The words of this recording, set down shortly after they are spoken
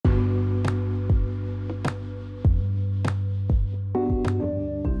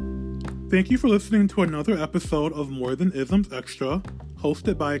Thank you for listening to another episode of More Than Isms Extra,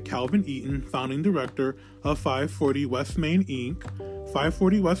 hosted by Calvin Eaton, founding director of 540 West Main, Inc.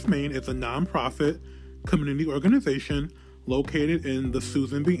 540 West Main is a nonprofit community organization located in the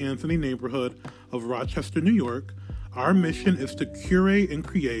Susan B. Anthony neighborhood of Rochester, New York. Our mission is to curate and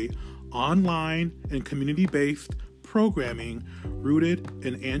create online and community-based programming rooted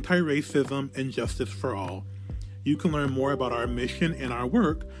in anti-racism and justice for all. You can learn more about our mission and our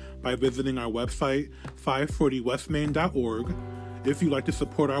work by visiting our website, 540westmain.org. If you'd like to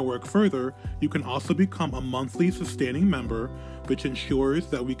support our work further, you can also become a monthly sustaining member, which ensures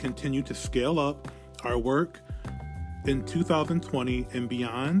that we continue to scale up our work in 2020 and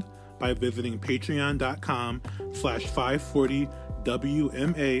beyond by visiting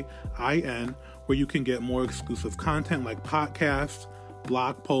patreon.com/540WMAIN, where you can get more exclusive content like podcasts,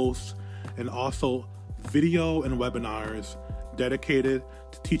 blog posts, and also video and webinars dedicated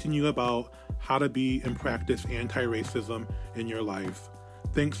to teaching you about how to be and practice anti-racism in your life.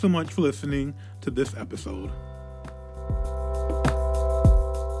 Thanks so much for listening to this episode.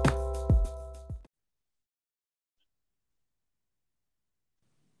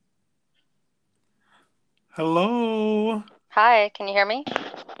 Hello. Hi, can you hear me?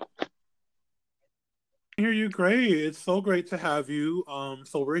 I hear you great. It's so great to have you.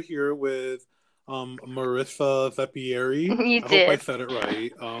 So we're here with Marisa Zeppieri. You I hope I did. said it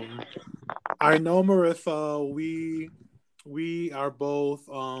right. I know Marisa. We are both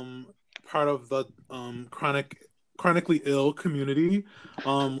part of the chronically ill community.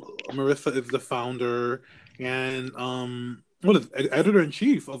 Marisa is the founder and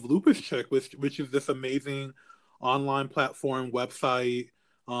editor-in-chief of Lupus Chick, which is this amazing online platform website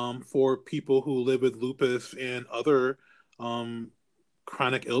for people who live with lupus and other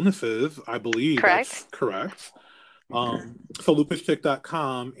chronic illnesses. I believe Correct. that's correct. So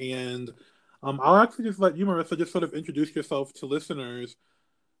lupuschick.com, and I'll actually just let you, Marisa, just sort of introduce yourself to listeners.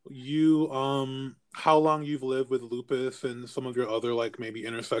 You, how long you've lived with lupus and some of your other, like, maybe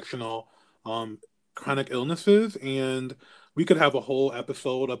intersectional chronic illnesses, and we could have a whole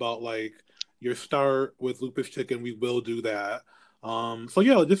episode about, like, your start with Lupus Chick, and we will do that. So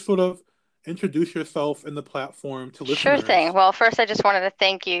yeah, just sort of introduce yourself and the platform to listeners. Sure thing. Well, first, I just wanted to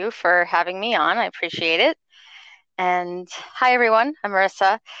thank you for having me on. I appreciate it. And hi, everyone. I'm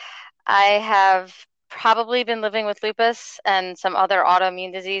Marisa. I have probably been living with lupus and some other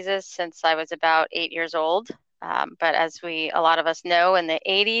autoimmune diseases since I was about 8 years old. But as a lot of us know, in the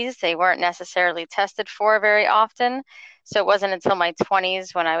 80s, they weren't necessarily tested for very often. So it wasn't until my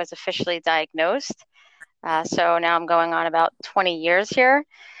 20s when I was officially diagnosed. So now I'm going on about 20 years here.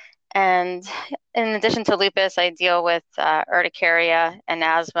 And in addition to lupus, I deal with urticaria and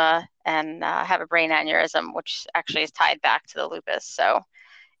asthma and have a brain aneurysm, which actually is tied back to the lupus. So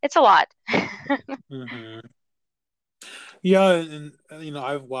it's a lot. Mm-hmm. Yeah, and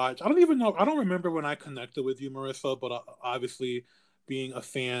I've watched. I don't even know. I don't remember when I connected with you, Marisa, but obviously being a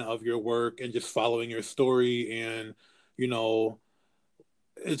fan of your work and just following your story, and you know,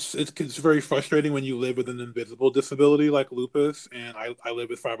 it's very frustrating when you live with an invisible disability like lupus, and I live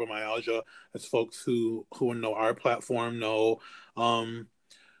with fibromyalgia, as folks who know our platform know. Um,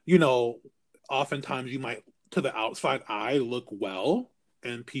 you know, Oftentimes you might, to the outside eye, look well,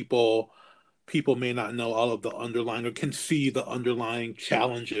 and people may not know all of the underlying, or can see the underlying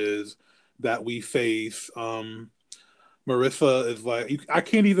challenges that we face. Marisa is like, I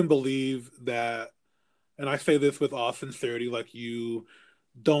can't even believe that, and I say this with all sincerity, like, you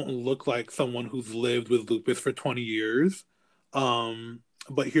don't look like someone who's lived with lupus for 20 years.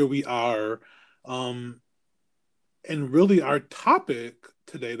 But here we are. And really, our topic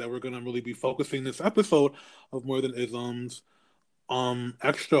today that we're going to really be focusing this episode of More Than Isms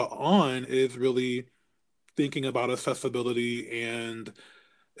extra on is really thinking about accessibility and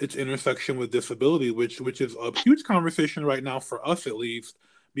its intersection with disability, which is a huge conversation right now for us, at least,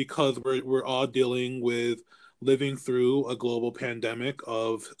 because we're all dealing with living through a global pandemic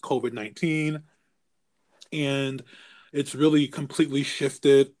of COVID-19, and it's really completely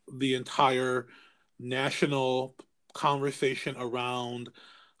shifted the entire national conversation around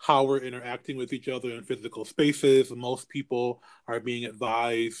how we're interacting with each other in physical spaces. Most people are being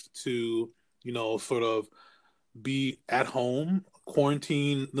advised to, sort of be at home,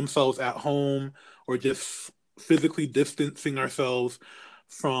 quarantine themselves at home, or just physically distancing ourselves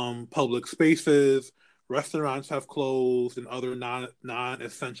from public spaces. Restaurants have closed and other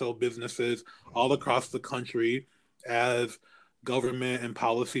non-essential businesses all across the country, as government and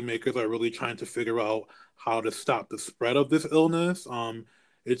policymakers are really trying to figure out how to stop the spread of this illness.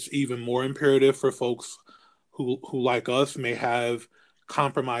 It's even more imperative for folks who like us, may have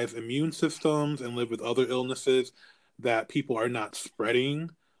compromised immune systems and live with other illnesses, that people are not spreading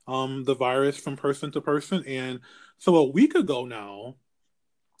the virus from person to person. And so a week ago now,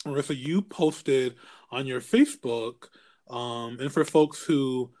 Marissa, you posted on your Facebook, and for folks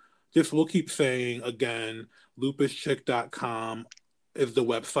who just will keep saying again, lupuschick.com is the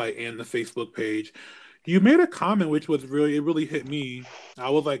website and the Facebook page. You made a comment which was really, it really hit me. I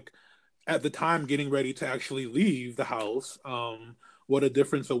was like, at the time, getting ready to actually leave the house, what a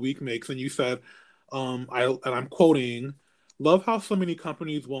difference a week makes. And you said, I'm quoting, love how so many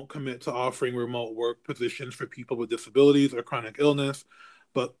companies won't commit to offering remote work positions for people with disabilities or chronic illness,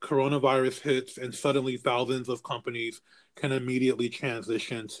 but coronavirus hits and suddenly thousands of companies can immediately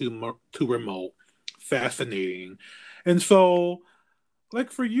transition to remote. Fascinating. And so,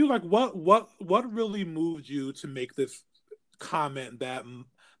 like for you, like what really moved you to make this comment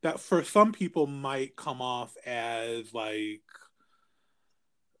that for some people might come off as like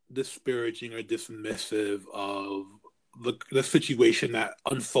disparaging or dismissive of the situation that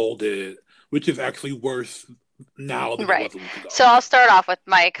unfolded, which is actually worse now than it Right. was a week ago. So I'll start off with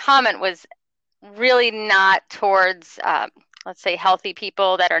my comment was really not towards, let's say, healthy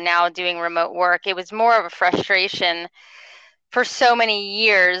people that are now doing remote work. It was more of a frustration for so many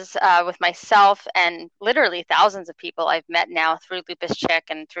years with myself and literally thousands of people I've met now through Lupus Chick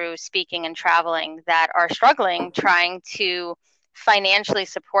and through speaking and traveling that are struggling trying to financially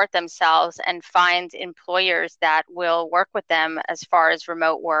support themselves and find employers that will work with them as far as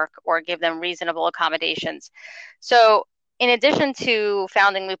remote work or give them reasonable accommodations. So in addition to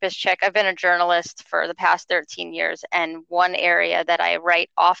founding Lupus Chick, I've been a journalist for the past 13 years, and one area that I write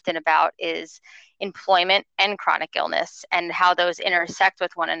often about is employment and chronic illness and how those intersect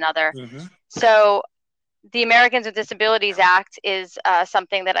with one another. Mm-hmm. So the Americans with Disabilities Act is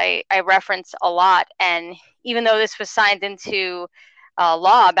something that I reference a lot. And even though this was signed into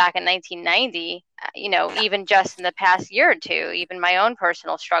law back in 1990, even just in the past year or two, even my own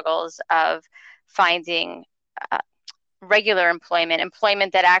personal struggles of finding uh, regular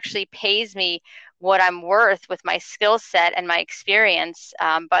employment that actually pays me what I'm worth with my skill set and my experience,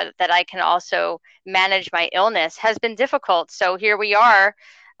 but that I can also manage my illness has been difficult. So here we are,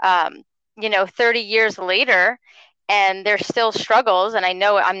 30 years later, and there's still struggles. And I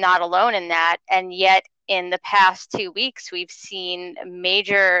know I'm not alone in that. And yet, in the past 2 weeks, we've seen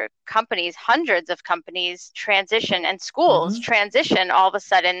major companies, hundreds of companies transition, and schools Mm-hmm. transition all of a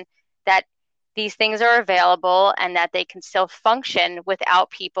sudden, that these things are available and that they can still function without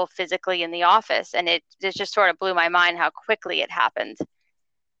people physically in the office. And it just sort of blew my mind how quickly it happened.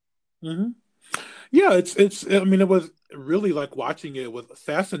 Mm-hmm. Yeah, it's. I mean, it was really like watching it was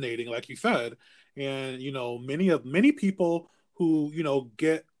fascinating, like you said, and many people who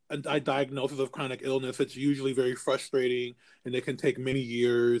get a diagnosis of chronic illness, it's usually very frustrating, and it can take many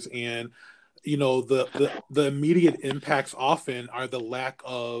years, and the immediate impacts often are the lack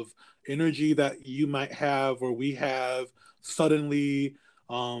of energy that you might have or we have suddenly.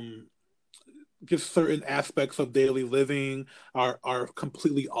 Um, just certain aspects of daily living are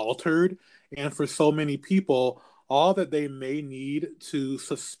completely altered, and for so many people all that they may need to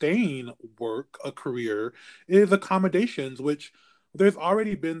sustain work a career is accommodations, which there's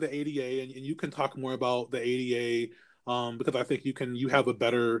already been the ADA, and you can talk more about the ADA, because I think you have a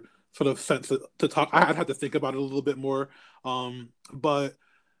better sort of sense to talk. I'd have to think about it a little bit more, but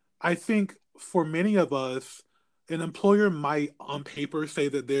I think for many of us, an employer might on paper say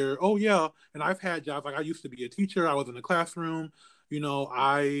that they're, oh yeah, and I've had jobs like I used to be a teacher, I was in the classroom,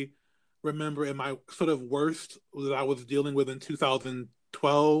 I remember in my sort of worst that I was dealing with in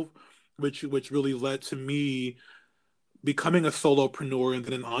 2012, which really led to me becoming a solopreneur and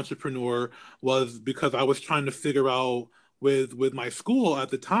then an entrepreneur, was because I was trying to figure out with my school at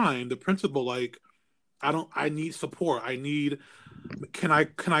the time, the principal, like, I need support. I need, can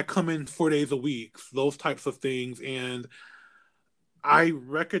I come in 4 days a week? Those types of things. And I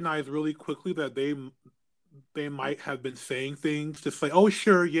recognized really quickly that they might have been saying things to say, oh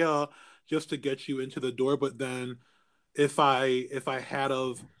sure, yeah, just to get you into the door. But then if I had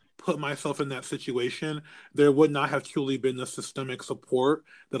of put myself in that situation, there would not have truly been the systemic support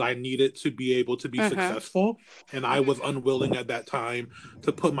that I needed to be able to be Mm-hmm. successful. And I was unwilling at that time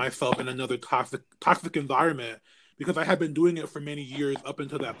to put myself in another toxic environment, because I had been doing it for many years up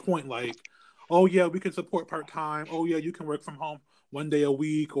until that point. Like, oh yeah, we can support part time. Oh yeah, you can work from home 1 day a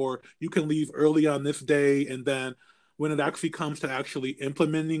week, or you can leave early on this day. And then when it actually comes to actually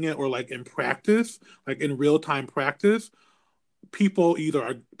implementing it, or like in practice, like in real time practice, people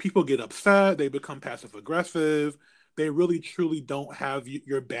get upset, they become passive aggressive, they really truly don't have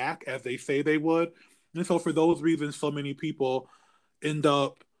your back as they say they would. And so for those reasons, so many people end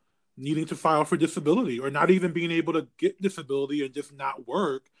up needing to file for disability or not even being able to get disability and just not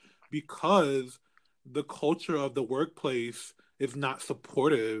work because the culture of the workplace is not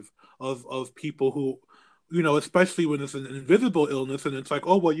supportive of people who, especially when it's an invisible illness and it's like,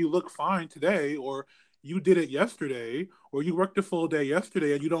 oh, well, you look fine today, or you did it yesterday, or you worked a full day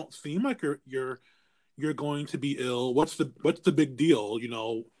yesterday and you don't seem like you're going to be ill. What's the big deal,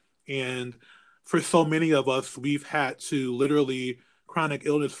 And for so many of us, we've had to literally chronic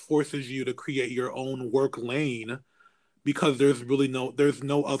illness forces you to create your own work lane because there's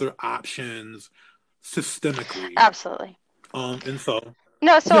no other options systemically. Absolutely. And so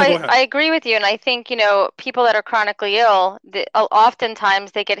No, so yeah, go I ahead. agree with you. And I think, people that are chronically ill,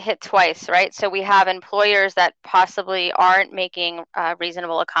 oftentimes they get hit twice, right? So we have employers that possibly aren't making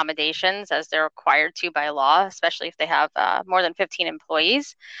reasonable accommodations as they're required to by law, especially if they have more than 15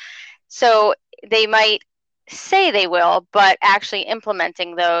 employees. So they might say they will, but actually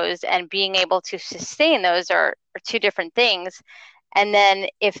implementing those and being able to sustain those are two different things. And then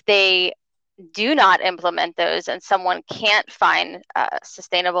if they do not implement those and someone can't find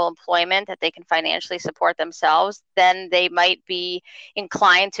sustainable employment that they can financially support themselves, then they might be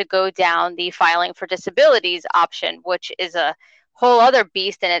inclined to go down the filing for disabilities option, which is a whole other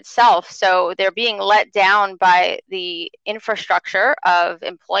beast in itself. So they're being let down by the infrastructure of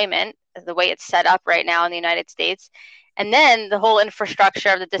employment, the way it's set up right now in the United States. And then the whole infrastructure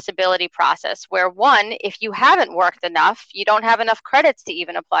of the disability process, where one, if you haven't worked enough, you don't have enough credits to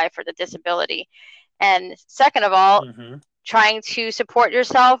even apply for the disability. And second of all, Mm-hmm. trying to support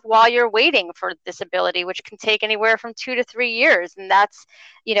yourself while you're waiting for disability, which can take anywhere from 2 to 3 years. And that's,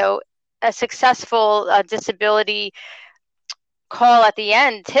 a successful disability call at the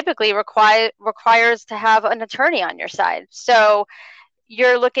end typically requires to have an attorney on your side. So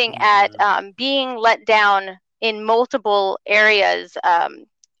you're looking at Mm-hmm. being let down in multiple areas,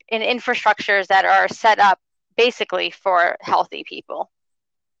 in infrastructures that are set up basically for healthy people.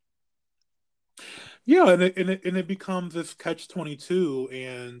 Yeah, and it becomes this catch 22,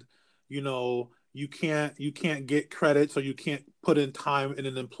 and you can't get credits or you can't put in time in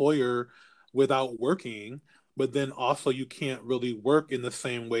an employer without working, but then also you can't really work in the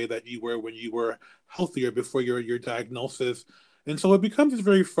same way that you were when you were healthier before your diagnosis. And so it becomes this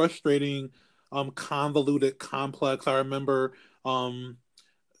very frustrating, convoluted, complex. I remember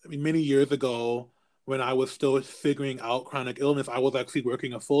many years ago when I was still figuring out chronic illness, I was actually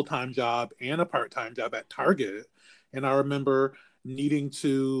working a full-time job and a part-time job at Target. And I remember needing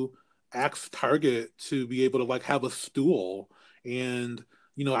to ask Target to be able to like have a stool. And,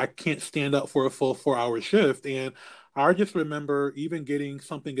 I can't stand up for a full 4-hour shift. And I just remember even getting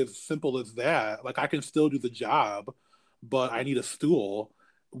something as simple as that. Like I can still do the job, but I need a stool.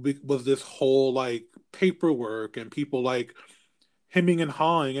 Was this whole like paperwork and people like hemming and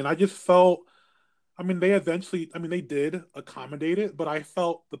hawing. And I just felt, they did accommodate it, but I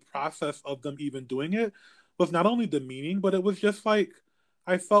felt the process of them even doing it was not only demeaning, but it was just like,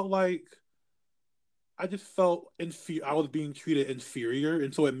 I felt like, I just felt I was being treated inferior.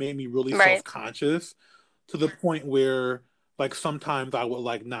 And so it made me really Right. self conscious to the point where, like, sometimes I would,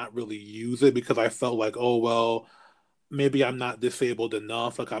 like, not really use it because I felt like, oh, well, maybe I'm not disabled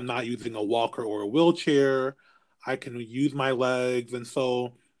enough. Like, I'm not using a walker or a wheelchair. I can use my legs. And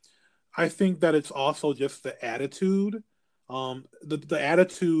so, I think that it's also just the attitude. The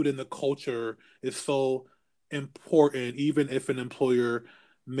attitude and the culture is so important, even if an employer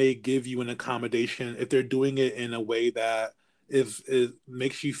may give you an accommodation, if they're doing it in a way that is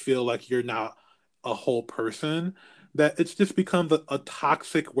makes you feel like you're not a whole person, that it's just becomes a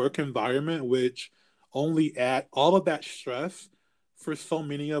toxic work environment, which only add all of that stress for so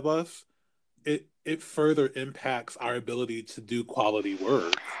many of us. It further impacts our ability to do quality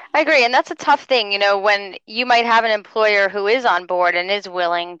work. I agree. And that's a tough thing, when you might have an employer who is on board and is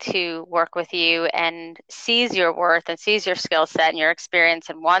willing to work with you and sees your worth and sees your skill set and your experience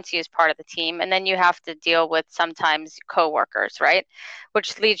and wants you as part of the team. And then you have to deal with sometimes coworkers, right?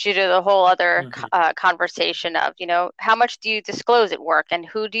 Which leads you to the whole other Mm-hmm. conversation of, how much do you disclose at work and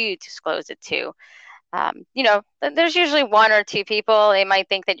who do you disclose it to? There's usually one or two people. They might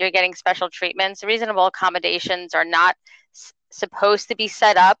think that you're getting special treatments. Reasonable accommodations are not supposed to be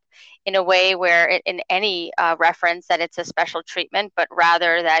set up in a way where in any reference that it's a special treatment, but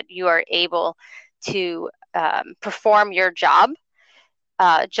rather that you are able to perform your job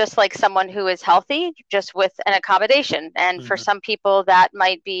just like someone who is healthy, just with an accommodation. And for Hmm. some people, that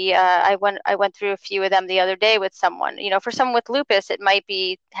might be, I went through a few of them the other day with someone. For someone with lupus, it might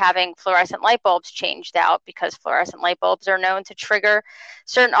be having fluorescent light bulbs changed out, because fluorescent light bulbs are known to trigger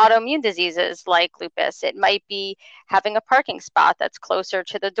certain autoimmune diseases like lupus. It might be having a parking spot that's closer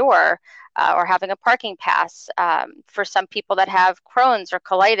to the door, or having a parking pass. For some people that have Crohn's or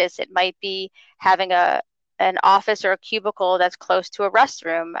colitis, it might be having an office or a cubicle that's close to a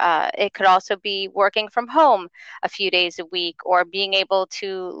restroom. It could also be working from home a few days a week, or being able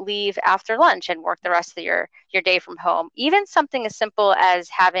to leave after lunch and work the rest of your day from home. Even something as simple as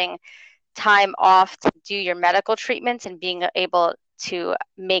having time off to do your medical treatments and being able to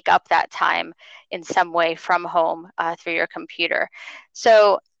make up that time in some way from home, through your computer.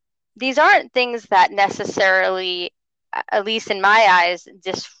 So these aren't things that necessarily, at least in my eyes,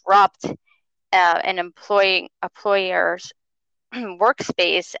 disrupt an employer's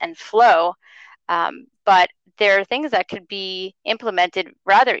workspace and flow, but there are things that could be implemented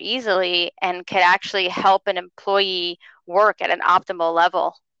rather easily and could actually help an employee work at an optimal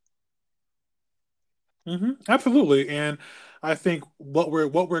level. Absolutely. And I think what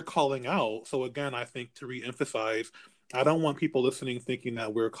we're calling out, so again, I think to reemphasize, I don't want people listening thinking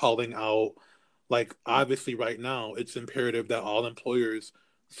that we're calling out, like, obviously right now it's imperative that all employers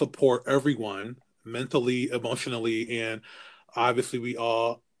support everyone mentally, emotionally, and obviously we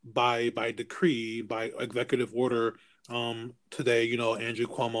all by decree, by executive order, today, Andrew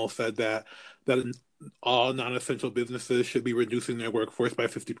Cuomo said that all non-essential businesses should be reducing their workforce by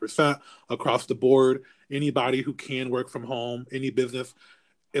 50% across the board. Anybody who can work from home, any business,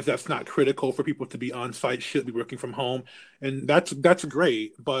 if that's not critical for people to be on site, should be working from home. And that's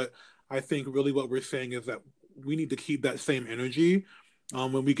great. But I think really what we're saying is that we need to keep that same energy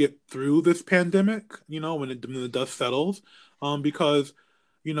when we get through this pandemic, when the dust settles. Because,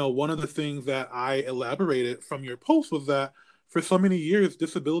 one of the things that I elaborated from your post was that for so many years,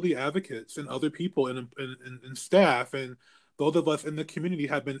 disability advocates and other people and staff and those of us in the community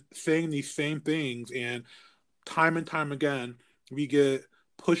have been saying these same things. And time again, we get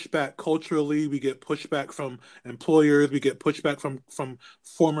pushback culturally, we get pushback from employers, we get pushback from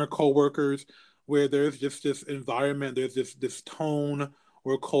former coworkers, where there's just this environment, there's this tone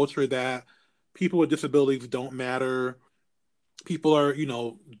or culture that people with disabilities don't matter, people are,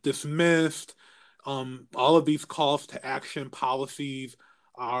 dismissed. All of these calls to action policies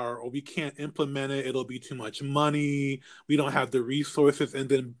are, or we can't implement it, it'll be too much money, we don't have the resources. And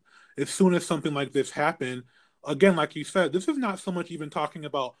then as soon as something like this happened, again, like you said, this is not so much even talking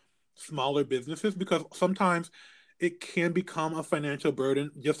about smaller businesses, because sometimes it can become a financial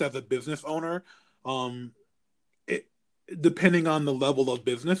burden just as a business owner. Um, it, Depending on the level of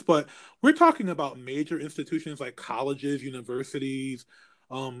business, but we're talking about major institutions like colleges, universities,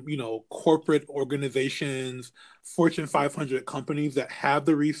 corporate organizations, Fortune 500 companies that have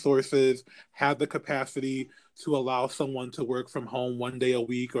the resources, have the capacity to allow someone to work from home one day a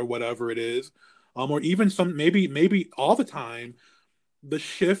week or whatever it is, or even some maybe all the time. The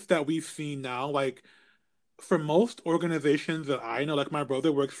shift that we've seen now, like for most organizations that I know, like my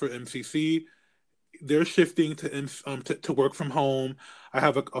brother works for MCC, they're shifting to work from home. I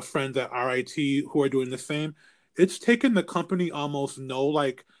have a friend at RIT who are doing the same. It's taken the company almost no,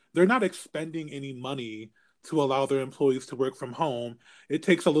 like they're not expending any money to allow their employees to work from home. It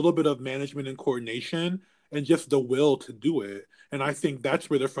takes a little bit of management and coordination and just the will to do it. And I think that's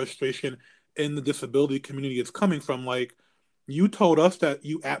where the frustration in the disability community is coming from. Like, you told us that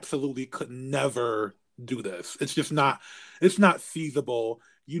you absolutely could never do this. It's not feasible.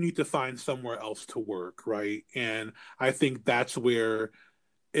 You need to find somewhere else to work, right? And I think that's where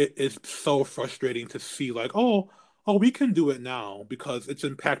it is so frustrating to see, like, oh, we can do it now because it's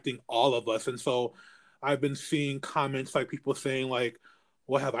impacting all of us. And so I've been seeing comments like people saying, like,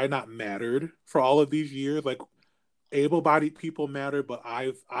 well, have I not mattered for all of these years? Like, able-bodied people matter, but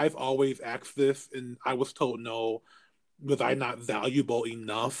I've always asked this and I was told no. Was I not valuable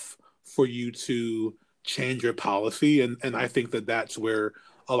enough for you to change your policy? And I think that that's where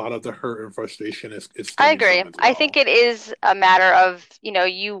a lot of the hurt and frustration is I stemming agree. from as I think well. it is a matter of,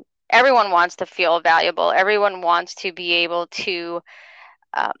 everyone wants to feel valuable. Everyone wants to be able to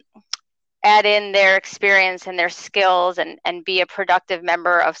um, add in their experience and their skills and be a productive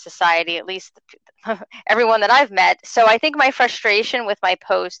member of society, at least everyone that I've met. So I think my frustration with my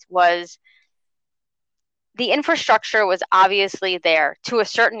post was the infrastructure was obviously there to a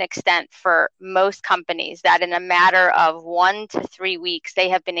certain extent for most companies, that in a matter of 1 to 3 weeks, they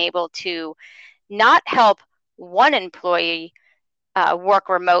have been able to not help one employee work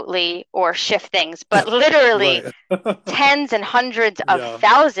remotely or shift things, but literally Right. tens and hundreds of Yeah.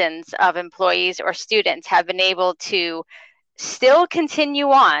 thousands of employees or students have been able to still continue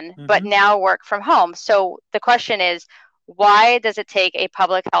on, but Hmm. now work from home. So the question is, why does it take a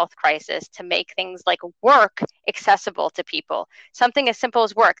public health crisis to make things like work accessible to people? Something as simple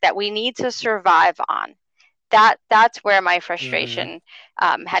as work that we need to survive on. That's where my Hmm. frustration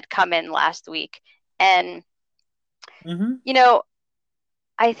had come in last week. And, Hmm. you know,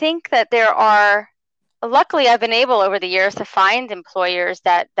 I think that luckily, I've been able over the years to find employers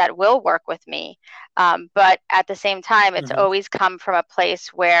that will work with me. But at the same time, it's Hmm. always come from a place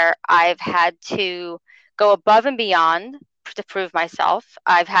where I've had to go above and beyond to prove myself.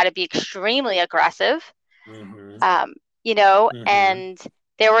 I've had to be extremely aggressive, Hmm. um, Hmm. and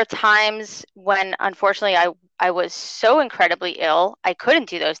there were times when, unfortunately, I was so incredibly ill, I couldn't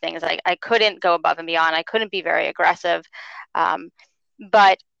do those things. I couldn't go above and beyond. I couldn't be very aggressive. Um,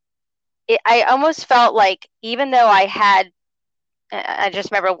 but I almost felt like even though I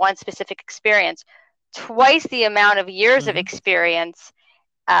just remember one specific experience, twice the amount of years of Hmm. experience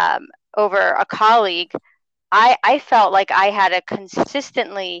um, over a colleague, I felt like I had to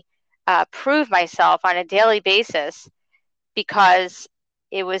consistently prove myself on a daily basis because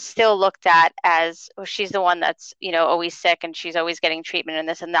it was still looked at as, oh, she's the one that's always sick and she's always getting treatment and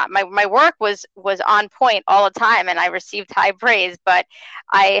this and that. My work was on point all the time and I received high praise, but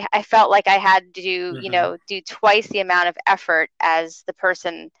I felt like I had to Hmm. do twice the amount of effort as the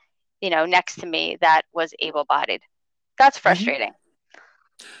person next to me that was able-bodied. That's Hmm. frustrating.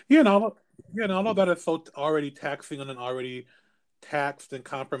 Yeah, and all of that is so already taxing on an already taxed and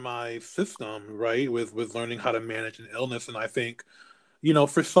compromised system, right? With learning how to manage an illness, and I think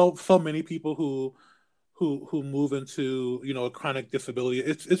for so many people who move into a chronic disability,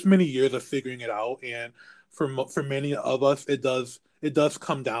 it's many years of figuring it out, and for many of us, it does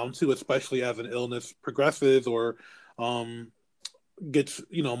come down to, especially as an illness progresses or um gets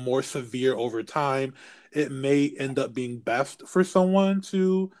more severe over time, it may end up being best for someone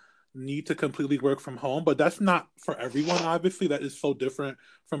to need to completely work from home, but that's not for everyone. Obviously, that is so different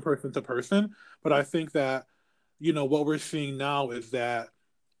from person to person. But I think that what we're seeing now is that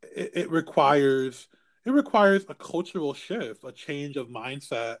it requires a cultural shift, a change of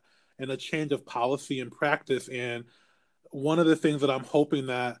mindset, and a change of policy and practice. And one of the things that I'm hoping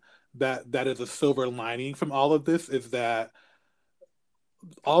that is a silver lining from all of this is that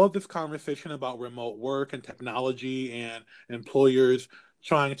all of this conversation about remote work and technology and employers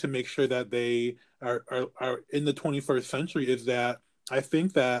trying to make sure that they are in the 21st century is that I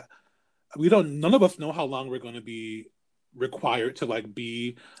think that none of us know how long we're going to be required to like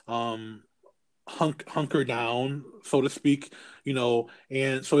be um hunker down, so to speak,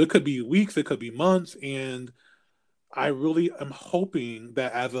 and so it could be weeks, it could be months, and I really am hoping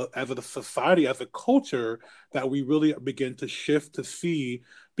that as a society, as a culture, that we really begin to shift to see,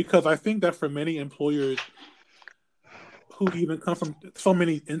 because I think that for many employers who even come from so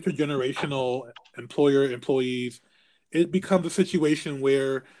many intergenerational employer employees, it becomes a situation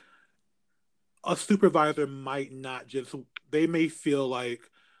where a supervisor might not just, they may feel like,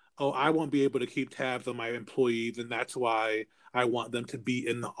 oh, I won't be able to keep tabs on my employees, and that's why I want them to be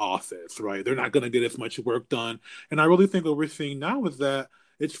in the office, right? They're not going to get as much work done. And I really think what we're seeing now is that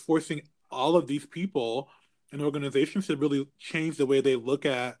it's forcing all of these people and organizations to really change the way they look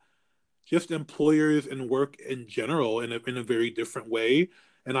at just employers and work in general in a very different way.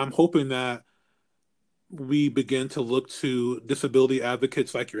 And I'm hoping that we begin to look to disability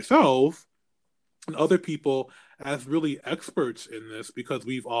advocates like yourself and other people as really experts in this, because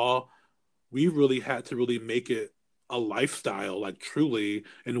we really had to really make it a lifestyle, like truly,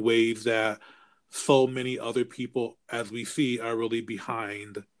 in ways that so many other people, as we see, are really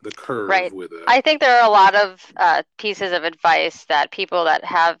behind the curve Right. with it. I think there are a lot of pieces of advice that people that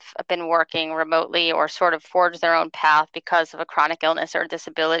have been working remotely or sort of forged their own path because of a chronic illness or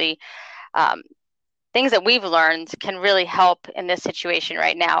disability, um, things that we've learned can really help in this situation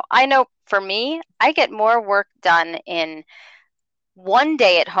right now. I know for me, I get more work done in one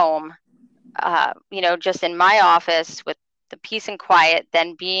day at home, just in my office with the peace and quiet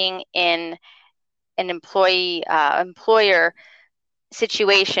than being in an employer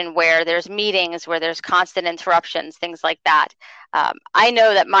situation where there's meetings, where there's constant interruptions, things like that. I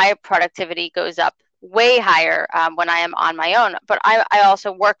know that my productivity goes up way higher when I am on my own, but I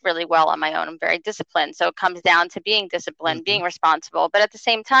also work really well on my own. I'm very disciplined. So it comes down to being disciplined, Mm-hmm. being responsible. But at the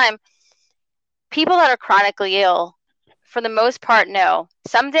same time, people that are chronically ill, for the most part, no.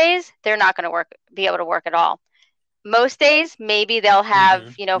 Some days they're not going to be able to work at all. most days, maybe they'll have,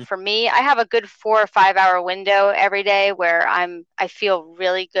 Mm-hmm. for me, I have a good 4 or 5 hour window every day where I feel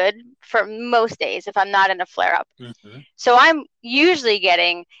really good for most days if I'm not in a flare up. Mm-hmm. So I'm usually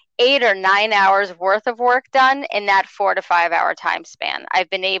getting 8 or 9 hours worth of work done in that 4 to 5 hour time span. I've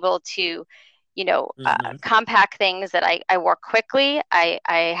been able to, Mm-hmm. compact things that I work quickly. I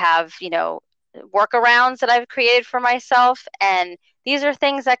have, workarounds that I've created for myself. And these are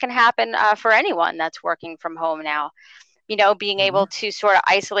things that can happen for anyone that's working from home now. Being able Mm-hmm. to sort of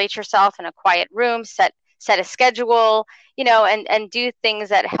isolate yourself in a quiet room, set a schedule, and do things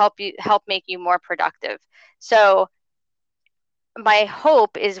that help make you more productive. So my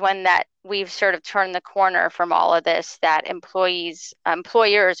hope is when that we've sort of turned the corner from all of this, that employers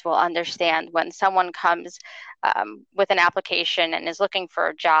will understand when someone comes with an application and is looking for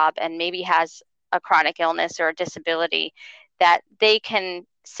a job and maybe has a chronic illness or a disability, that they can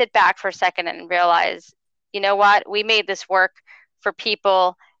sit back for a second and realize, you know what, we made this work for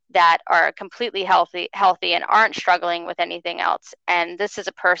people that are completely healthy and aren't struggling with anything else. And this is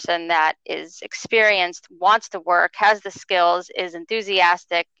a person that is experienced, wants to work, has the skills, is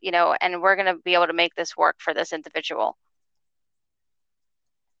enthusiastic, and we're going to be able to make this work for this individual.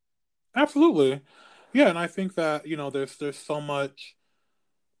 Absolutely. Yeah, and I think that,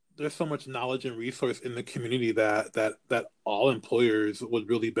 there's so much knowledge and resource in the community that all employers would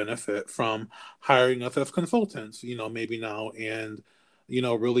really benefit from hiring us as consultants, maybe now. And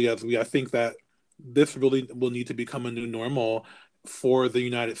really, I think that this really will need to become a new normal for the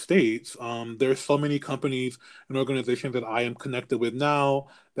United States. There's so many companies and organizations that I am connected with now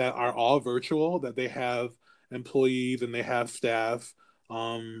that are all virtual, that they have employees and they have staff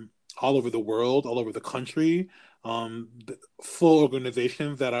um, all over the world, all over the country, um, full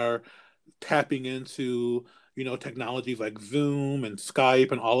organizations that are tapping into technologies like Zoom and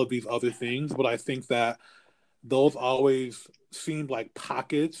Skype and all of these other things. But I think that those always seem like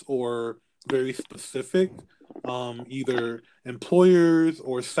pockets or very specific, either employers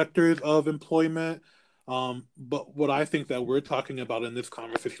or sectors of employment. But what I think that we're talking about in this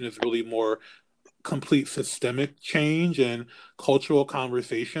conversation is really more complete systemic change and cultural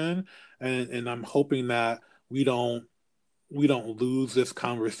conversation. And I'm hoping that we don't we don't lose this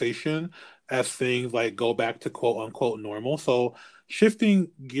conversation as things like go back to quote unquote normal. So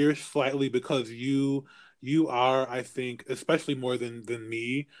shifting gears slightly, because you are, I think, especially more than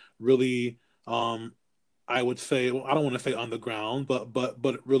me, really, I would say, well, I don't want to say on the ground,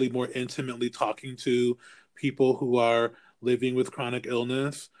 but really more intimately talking to people who are living with chronic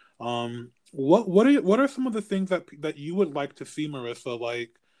illness. What are some of the things that you would like to see, Marissa,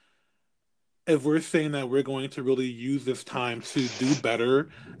 like if we're saying that we're going to really use this time to do better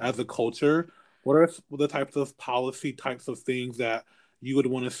as a culture, what are the types of policy types of things that you would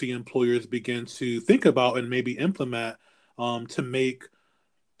want to see employers begin to think about and maybe implement, to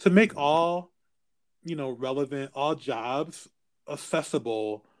make all relevant, all jobs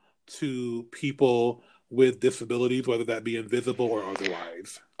accessible to people with disabilities, whether that be invisible or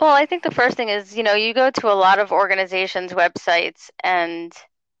otherwise? Well, I think the first thing is, you go to a lot of organizations' websites and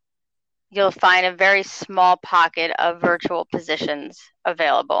you'll find a very small pocket of virtual positions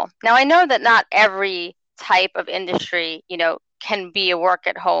available. Now, I know that not every type of industry, can be a work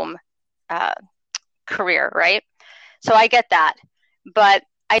at home uh, career, right? So I get that. But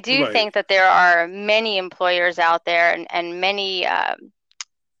I do Right. think that there are many employers out there and many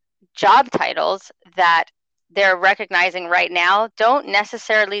job titles that they're recognizing right now don't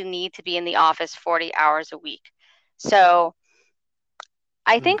necessarily need to be in the office 40 hours a week. So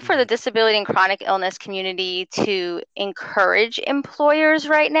I think for the Hmm. disability and chronic illness community to encourage employers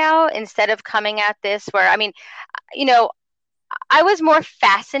right now, instead of coming at this where, I mean, you know, I was more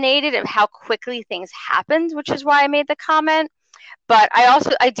fascinated at how quickly things happened, which is why I made the comment. But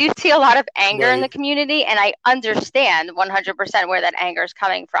I do see a lot of anger in the Right. community, and I understand 100% where that anger is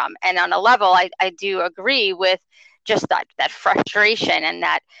coming from. And on a level, I do agree with just that frustration and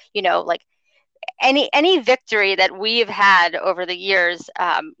that, like any victory that we've had over the years,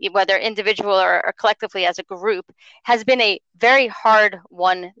 whether individual or collectively as a group, has been a very hard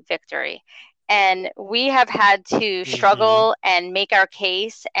won victory. And we have had to Hmm. struggle and make our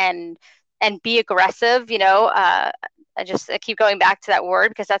case and be aggressive. I keep going back to that word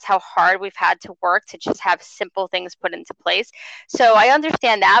because that's how hard we've had to work to just have simple things put into place. So I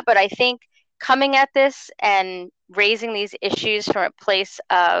understand that, but I think coming at this and raising these issues from a place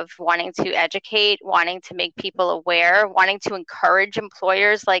of wanting to educate, wanting to make people aware, wanting to encourage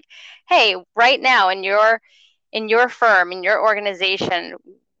employers like, hey, right now in your firm, in your organization,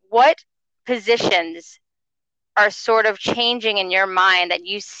 what positions are sort of changing in your mind that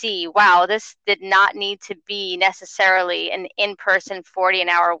you see, wow, this did not need to be necessarily an in-person 40 an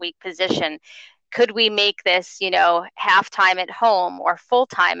hour a week position. Could we make this, half time at home or full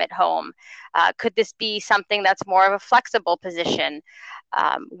time at home? Could this be something that's more of a flexible position,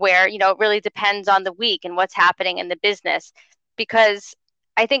 where, it really depends on the week and what's happening in the business? Because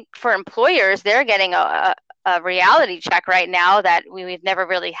I think for employers, they're getting a reality check right now that we've never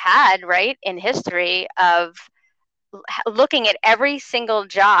really had, right, in history, of looking at every single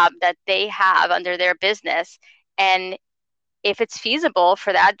job that they have under their business, and if it's feasible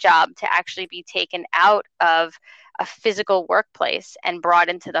for that job to actually be taken out of a physical workplace and brought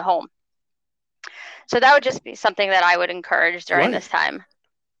into the home. So that would just be something that I would encourage during this Right. time.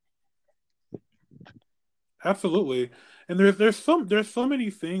 Absolutely. And there's so many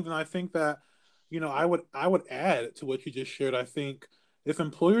things, and I think that, I would add to what you just shared. I think if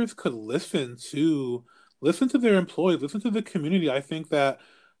employers could listen to their employees, listen to the community, I think that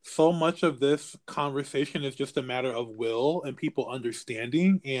so much of this conversation is just a matter of will and people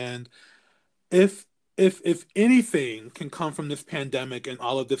understanding. And if if anything can come from this pandemic and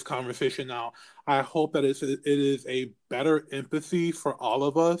all of this conversation now, I hope that it is a better empathy for all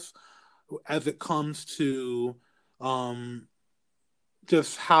of us as it comes to um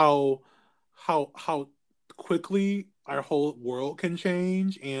just how quickly our whole world can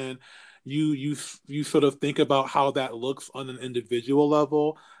change. And you sort of think about how that looks on an individual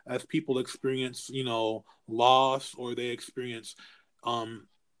level as people experience, loss, or they experience um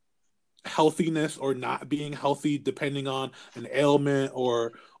healthiness or not being healthy depending on an ailment,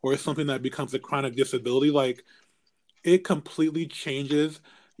 or something that becomes a chronic disability. Like, it completely changes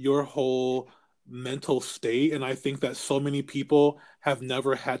your whole mental state. And I think that so many people have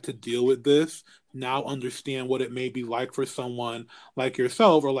never had to deal with this, now understand what it may be like for someone like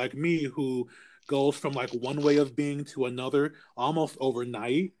yourself or like me, who goes from like one way of being to another almost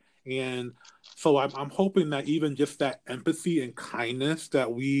overnight. And so I'm hoping that even just that empathy and kindness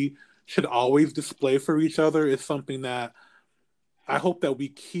that we should always display for each other is something that I hope that we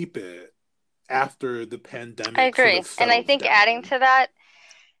keep it after the I pandemic sort agree. of And I settles think adding down. to that,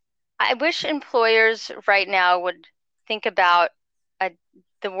 I wish employers right now would think about a,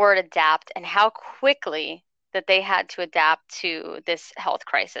 the word adapt and how quickly that they had to adapt to this health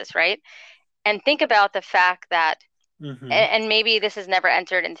crisis, right? And think about the fact that, Hmm. and maybe this has never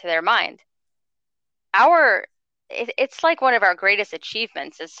entered into their mind, our it's like one of our greatest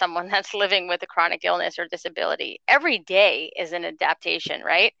achievements as someone that's living with a chronic illness or disability. Every day is an adaptation,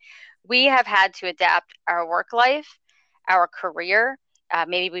 right? We have had to adapt our work life, our career.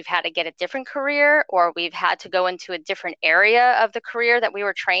 Maybe we've had to get a different career, or we've had to go into a different area of the career that we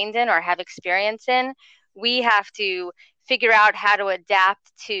were trained in or have experience in. We have to figure out how to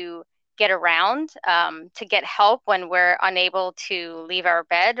adapt to get around, to get help when we're unable to leave our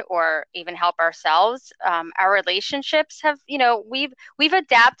bed or even help ourselves. Our relationships have, we've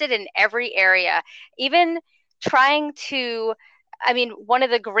adapted in every area, even trying to. I mean, one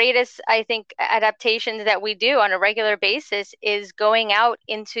of the greatest, I think, adaptations that we do on a regular basis is going out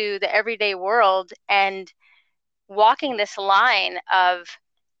into the everyday world and walking this line of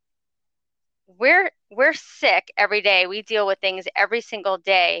we're sick every day. We deal with things every single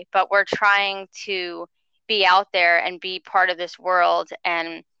day, but we're trying to be out there and be part of this world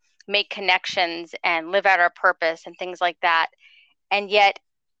and make connections and live out our purpose and things like that. And yet,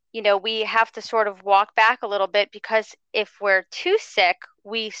 we have to sort of walk back a little bit, because if we're too sick,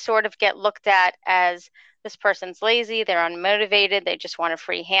 we sort of get looked at as this person's lazy, they're unmotivated, they just want a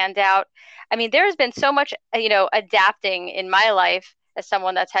free handout. I mean, there has been so much, adapting in my life as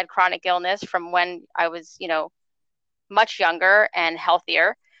someone that's had chronic illness from when I was, much younger and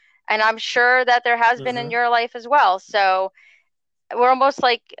healthier. And I'm sure that there has been in Hmm. your life as well. So we're almost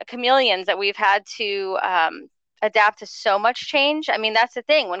like chameleons that we've had to adapt to so much change. I mean, that's the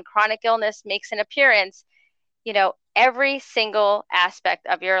thing. When chronic illness makes an appearance, every single aspect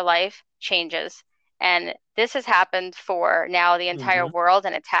of your life changes. And this has happened for now the entire Hmm. world,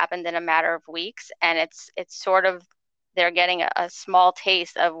 and it's happened in a matter of weeks. And it's sort of they're getting a small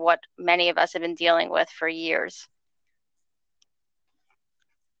taste of what many of us have been dealing with for years.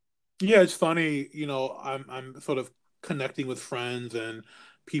 Yeah, it's funny. I'm sort of connecting with friends and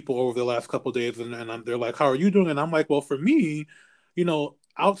people over the last couple of days, and they're like, "How are you doing?" And I'm like, "Well, for me,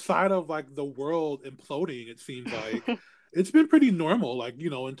 outside of like the world imploding, it seems like it's been pretty normal. Like,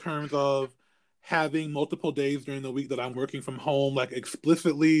 in terms of having multiple days during the week that I'm working from home, like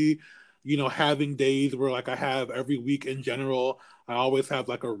explicitly, having days where like I have every week in general. I always have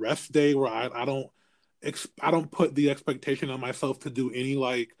like a rest day where I don't put the expectation on myself to do any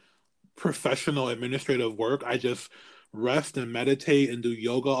like professional administrative work. I just rest and meditate and do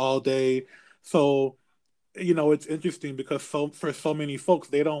yoga all day. So, it's interesting because for so many folks,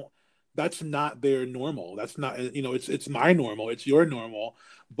 they don't, that's not their normal. That's not, it's my normal, it's your normal.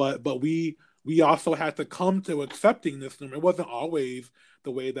 But we also had to come to accepting this normal. It wasn't always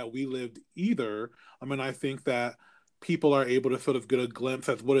the way that we lived either. I mean, I think that people are able to sort of get a glimpse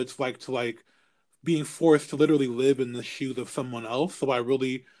at what it's like to like being forced to literally live in the shoes of someone else. So I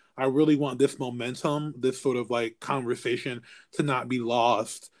really want this momentum, this sort of like conversation to not be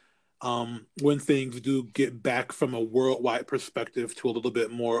lost when things do get back from a worldwide perspective to a little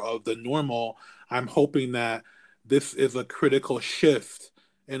bit more of the normal. I'm hoping that this is a critical shift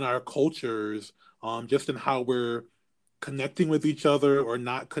in our cultures, just in how we're connecting with each other or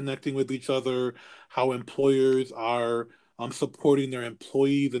not connecting with each other, how employers are supporting their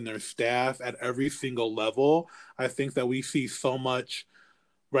employees and their staff at every single level. I think that we see so much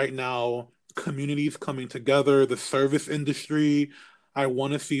right now, communities coming together, the service industry. I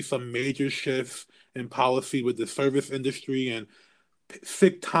want to see some major shifts in policy with the service industry and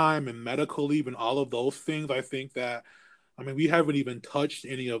sick time and medical leave and all of those things. I think that, I mean, we haven't even touched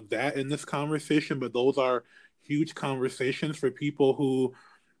any of that in this conversation, but those are huge conversations for people who,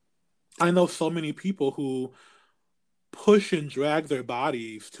 I know so many people who push and drag their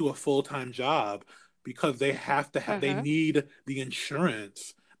bodies to a full-time job because they have to they Mm-hmm. need the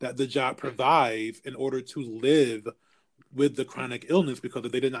insurance that the job provides in order to live with the chronic illness, because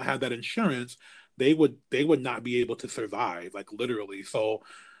if they did not have that insurance, they would not be able to survive, like literally. So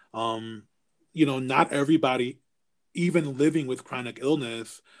um not everybody, even living with chronic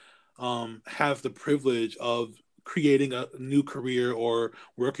illness, has the privilege of creating a new career or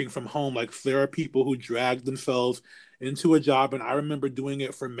working from home. Like there are people who drag themselves into a job, and I remember doing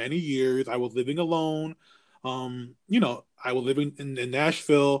it for many years. I was living alone. I was living in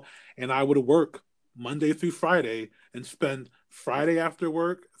Nashville, and I would work Monday through Friday and spend Friday after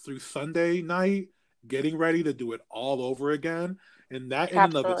work through Sunday night getting ready to do it all over again. And that in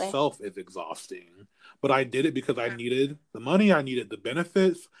and of Absolutely. itself is exhausting. But I did it because I needed the money, I needed the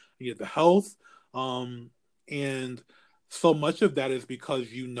benefits, I needed the health. Um, and so much of that is because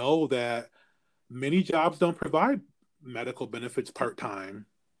that many jobs don't provide medical benefits part time,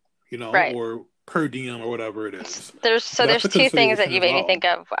 Right. or per diem or whatever it is. So that's There's a two things that consideration you as made me well. think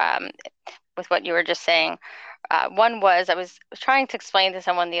of with what you were just saying. One was I was trying to explain to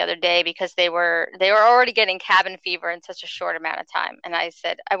someone the other day because they were already getting cabin fever in such a short amount of time, and I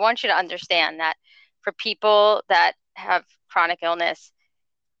said I want you to understand that for people that have chronic illness,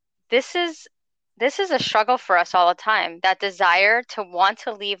 this is this is a struggle for us all the time. That desire to want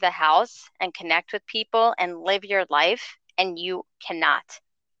to leave the house and connect with people and live your life, and you cannot.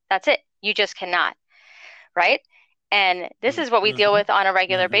 That's it. You just cannot, right? And this is what we deal Mm-hmm. with on a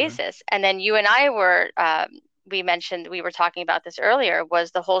regular Mm-hmm. basis. And then you and I we mentioned, we were talking about this earlier,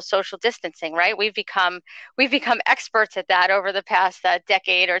 was the whole social distancing, right? We've become experts at that over the past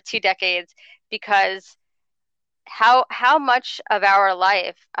decade or 2 decades, because how much of our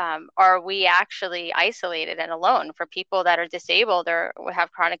life are we actually isolated and alone? For people that are disabled or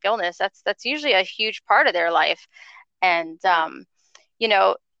have chronic illness, that's usually a huge part of their life. And you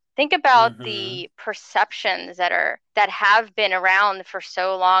know, think about Mm-hmm. the perceptions that have been around for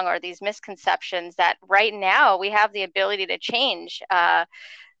so long, or these misconceptions that right now we have the ability to change.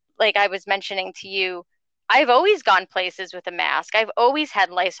 Like I was mentioning to you, I've always gone places with a mask. I've always had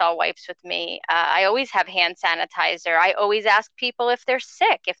Lysol wipes with me. I always have hand sanitizer. I always ask people if they're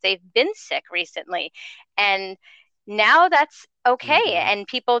sick, if they've been sick recently. And now that's okay. Mm-hmm. And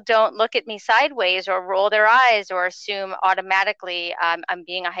people don't look at me sideways or roll their eyes or assume automatically I'm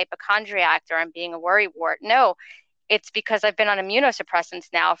being a hypochondriac or I'm being a worrywart. No, it's because I've been on immunosuppressants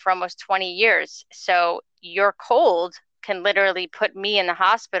now for almost 20 years. So your cold can literally put me in the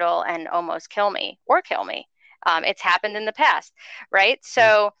hospital and almost kill me or kill me. It's happened in the past, right?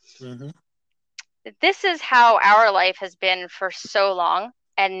 So Mm-hmm. this is how our life has been for so long.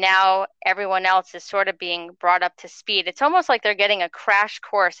 And now everyone else is sort of being brought up to speed. It's almost like they're getting a crash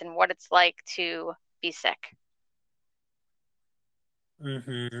course in what it's like to be sick.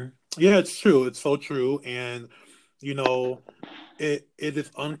 Mm-hmm. Yeah, it's true. It's so true. And you know, it is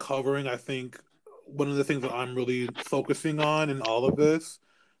uncovering, I think, one of the things that I'm really focusing on in all of this,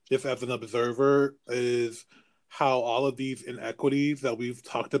 just as an observer, is how all of these inequities that we've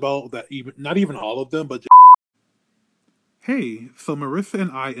talked about, that even not even all of them, but just... Hey, so Marissa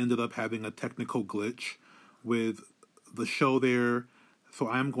and I ended up having a technical glitch with the show there, so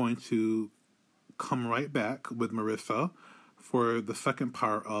I'm going to come right back with Marissa for the second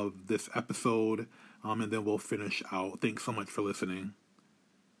part of this episode, and then we'll finish out. Thanks so much for listening.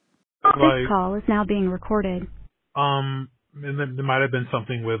 This call is now being recorded. And then there might have been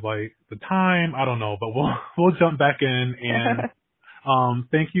something with like the time. I don't know, but we'll jump back in and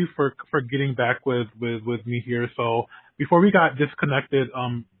thank you for getting back with me here. So before we got disconnected,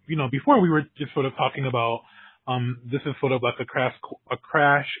 before we were just sort of talking about this is sort of like a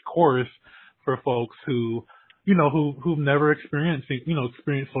crash course for folks who who've never experienced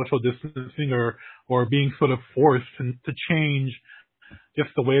social distancing or being sort of forced to change just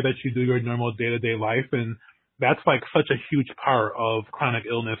the way that you do your normal day-to-day life. And that's like such a huge part of chronic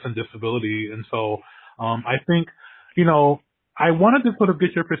illness and disability. And so I think, I wanted to sort of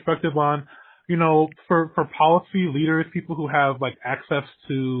get your perspective on, for policy leaders, people who have like access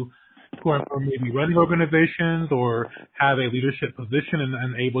to, who are maybe running organizations or have a leadership position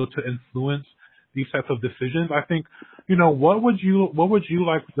and able to influence these types of decisions. I think, what would you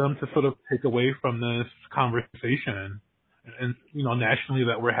like them to sort of take away from this conversation and, nationally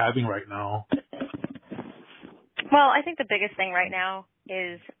that we're having right now? Well, I think the biggest thing right now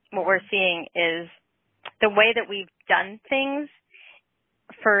is what we're seeing is the way that we've done things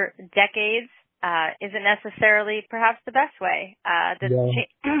for decades isn't necessarily perhaps the best way.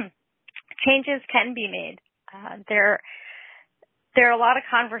 Changes can be made. There are a lot of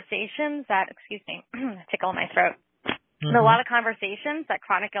conversations that, tickle in my throat. Mm-hmm. There are a lot of conversations that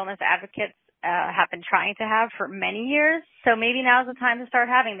chronic illness advocates have been trying to have for many years. So maybe now's the time to start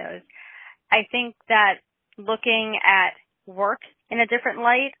having those. I think that looking at work in a different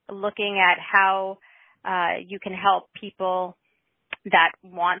light, looking at how you can help people that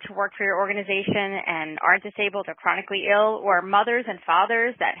want to work for your organization and aren't disabled or chronically ill, or mothers and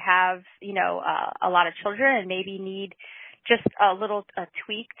fathers that have, a lot of children and maybe need just a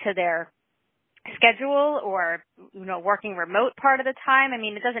tweak to their schedule or, working remote part of the time. I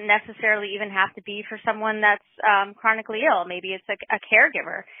mean, it doesn't necessarily even have to be for someone that's chronically ill. Maybe it's a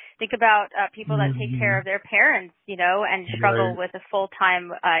caregiver. Think about people that take care of their parents, and struggle with a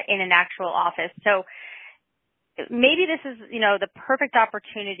full-time in an actual office. So maybe this is, the perfect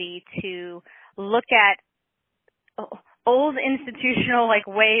opportunity to look at old institutional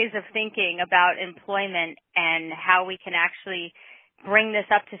ways of thinking about employment and how we can actually bring this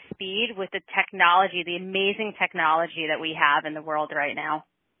up to speed with the technology, the amazing technology that we have in the world right now.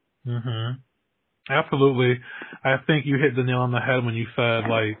 Mm-hmm. Absolutely. I think you hit the nail on the head when you said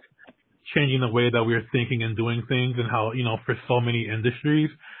changing the way that we're thinking and doing things, and how, for so many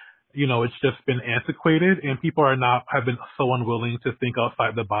industries, it's just been antiquated and people have been so unwilling to think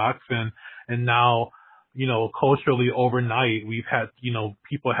outside the box. And now, culturally overnight, we've had,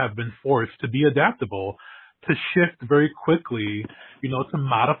 people have been forced to be adaptable, to shift very quickly, to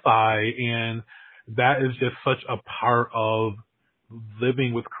modify. And that is just such a part of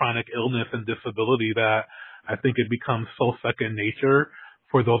living with chronic illness and disability that I think it becomes so second nature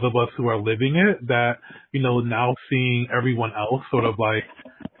for those of us who are living it, that, now seeing everyone else sort of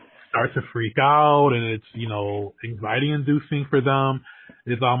start to freak out and it's, anxiety inducing for them,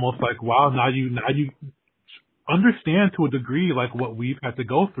 it's almost like, wow, now you understand to a degree what we've had to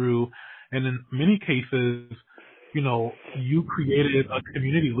go through. And in many cases, you created a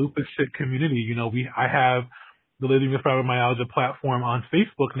community, lupus shit community. I have the Living with Fibromyalgia platform on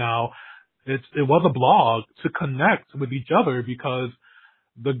Facebook now. It was a blog to connect with each other because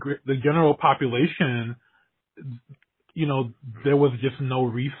the general population, there was just no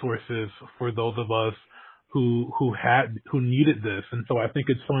resources for those of us who needed this. And so I think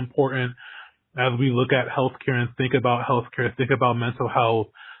it's so important as we look at healthcare and think about healthcare, think about mental health,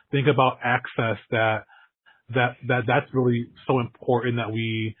 think about access, that's really so important that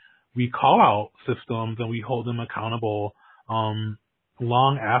we call out systems and we hold them accountable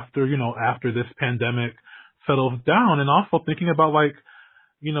long after, after this pandemic settles down. And also thinking about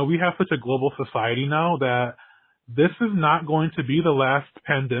we have such a global society now that this is not going to be the last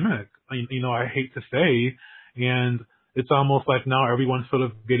pandemic, I hate to say. And it's almost like now everyone's sort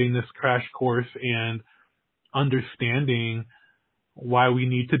of getting this crash course and understanding why we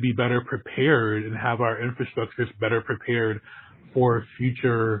need to be better prepared and have our infrastructures better prepared for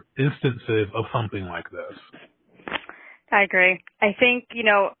future instances of something like this. I agree. I think,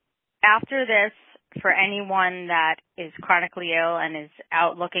 after this, for anyone that is chronically ill and is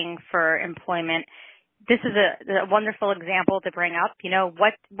out looking for employment, this is a wonderful example to bring up.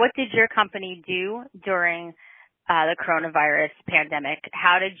 What did your company do during the coronavirus pandemic?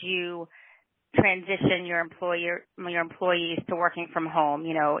 How did you transition your employees to working from home?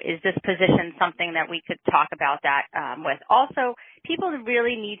 Is this position something that we could talk about that with? Also, people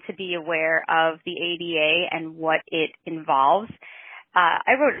really need to be aware of the ADA and what it involves.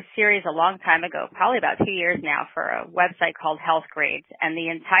 I wrote a series a long time ago, probably about 2 years now, for a website called Health Grades. And the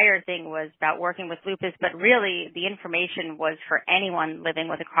entire thing was about working with lupus, but really the information was for anyone living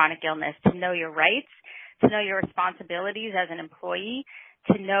with a chronic illness to know your rights, to know your responsibilities as an employee,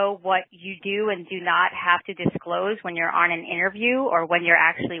 to know what you do and do not have to disclose when you're on an interview or when you're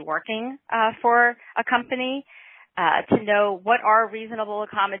actually working for a company, to know what are reasonable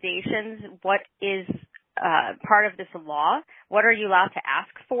accommodations, what is part of this law, what are you allowed to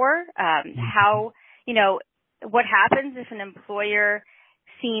ask for, how, what happens if an employer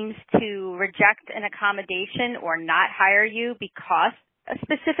seems to reject an accommodation or not hire you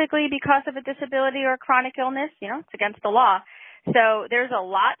specifically because of a disability or a chronic illness. It's against the law. So there's a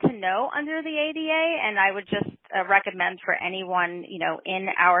lot to know under the ADA, and I would just recommend for anyone, in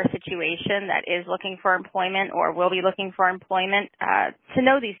our situation that is looking for employment or will be looking for employment, to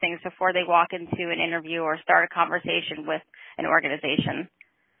know these things before they walk into an interview or start a conversation with an organization.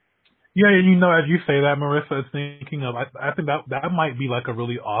 Yeah, and as you say that, Marisa, is thinking of, I think that might be like a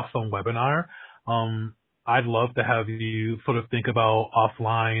really awesome webinar. I'd love to have you sort of think about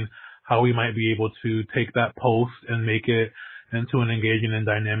offline how we might be able to take that post and make it into an engaging and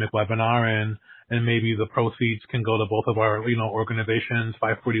dynamic webinar, and maybe the proceeds can go to both of our, organizations,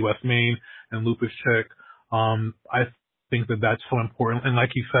 540 West Main and Lupus Chick. I think that that's so important. And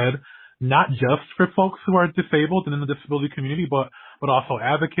like you said, not just for folks who are disabled and in the disability community, but also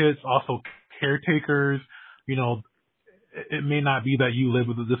advocates, also caretakers. It may not be that you live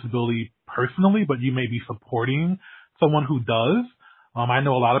with a disability personally, but you may be supporting someone who does. I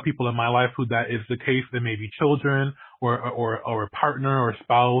know a lot of people in my life who that is the case. There may be children or a partner or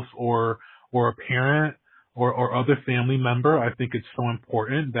spouse or a parent or other family member. I think it's so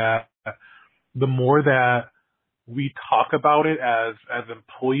important that the more that we talk about it as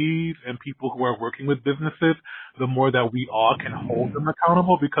employees and people who are working with businesses, the more that we all can hold them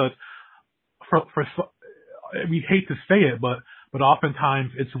accountable, because we hate to say it, but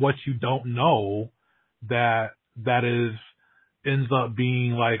oftentimes it's what you don't know that ends up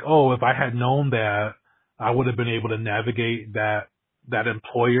being like, oh, if I had known that, I would have been able to navigate that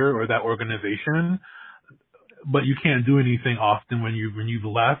employer or that organization. But you can't do anything often when you've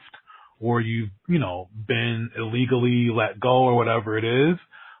left or you've, been illegally let go or whatever it is.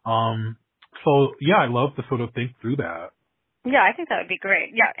 So yeah, I love to sort of think through that. Yeah, I think that would be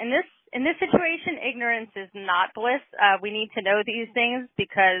great. Yeah, in this situation, ignorance is not bliss. We need to know these things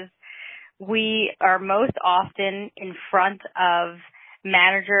because we are most often in front of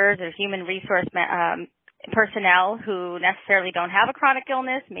managers or human resource personnel who necessarily don't have a chronic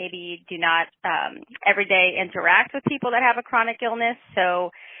illness, maybe do not every day interact with people that have a chronic illness.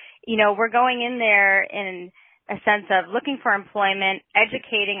 So, we're going in there in a sense of looking for employment,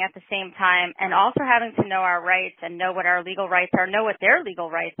 educating at the same time, and also having to know our rights and know what our legal rights are, know what their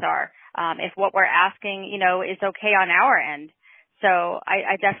legal rights are, if what we're asking, is okay on our end. So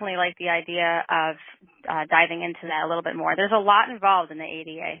I definitely like the idea of diving into that a little bit more. There's a lot involved in the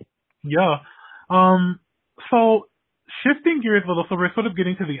ADA. Yeah. So shifting gears a little, so we're sort of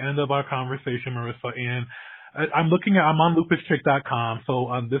getting to the end of our conversation, Marisa, and I'm on lupuschick.com. So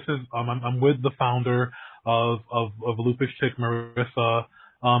this is I'm with the founder of Lupus Chick, Marisa.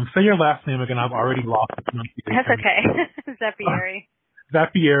 Say your last name again. I've already lost it. That's okay. Zeppieri.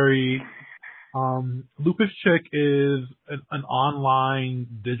 Zeppieri. Lupus Chick is an online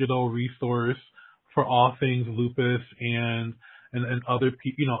digital resource for all things lupus and other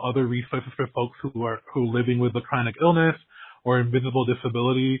other resources for folks who are living with a chronic illness or invisible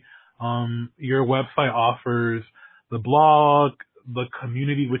disability. Your website offers the blog, the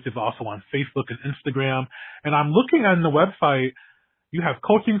community, which is also on Facebook and Instagram. And I'm looking on the website, you have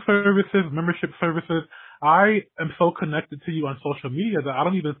coaching services, membership services. I am so connected to you on social media that I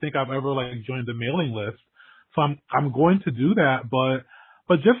don't even think I've ever joined the mailing list. So I'm going to do that, but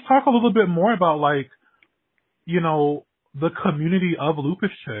just talk a little bit more about the community of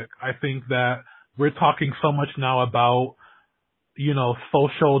Lupus Chick. I think that we're talking so much now about,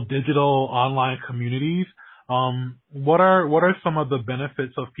 social, digital, online communities. What are some of the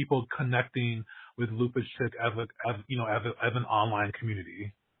benefits of people connecting with Lupus Chick as an online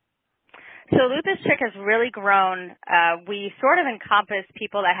community? So Lupus Chick has really grown. We sort of encompass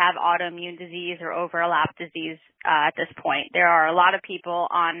people that have autoimmune disease or overlap disease at this point. There are a lot of people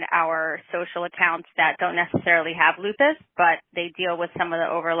on our social accounts that don't necessarily have lupus, but they deal with some of the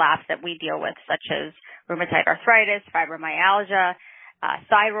overlaps that we deal with, such as rheumatoid arthritis, fibromyalgia,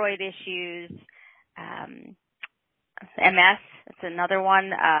 thyroid issues, MS. That's another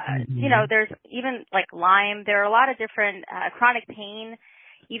one. There's even Lyme. There are a lot of different chronic pain,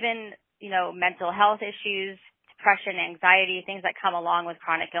 even mental health issues, depression, anxiety, things that come along with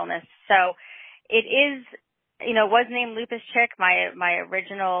chronic illness. So it is, was named Lupus Chick. My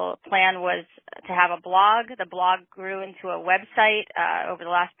original plan was to have a blog. The blog grew into a website over the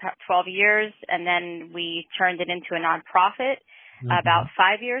last 12 years, and then we turned it into a nonprofit about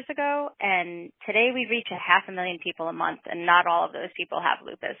 5 years ago. And today we reach 500,000 people a month, and not all of those people have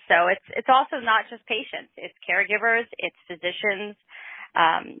lupus. So it's also not just patients. It's caregivers, it's physicians,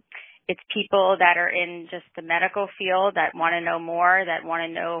 it's people that are in just the medical field that want to know more, that want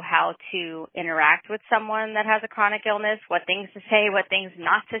to know how to interact with someone that has a chronic illness, what things to say, what things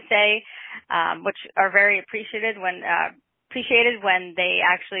not to say, which are very appreciated when they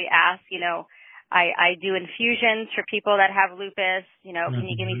actually ask, I do infusions for people that have lupus, can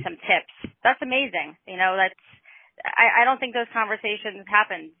you give me some tips? That's amazing. I don't think those conversations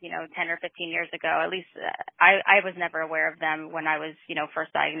happened, 10 or 15 years ago. At least I was never aware of them when I was,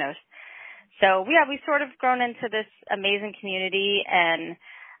 first diagnosed. So we've sort of grown into this amazing community. And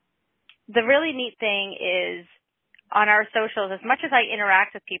the really neat thing is on our socials, as much as I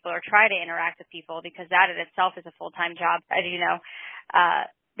interact with people or try to interact with people, because that in itself is a full-time job, as you know,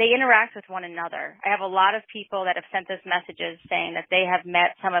 they interact with one another. I have a lot of people that have sent us messages saying that they have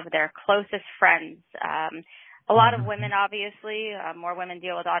met some of their closest friends. A lot of women, obviously, more women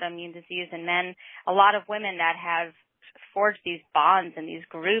deal with autoimmune disease than men. A lot of women that have forged these bonds and these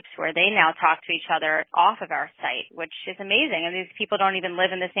groups where they now talk to each other off of our site, which is amazing. And these people don't even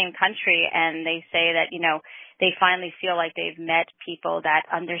live in the same country, and they say that, they finally feel like they've met people that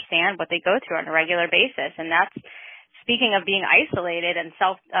understand what they go through on a regular basis. And that's, speaking of being isolated and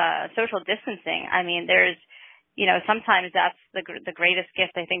social distancing, I mean, there's, sometimes that's the greatest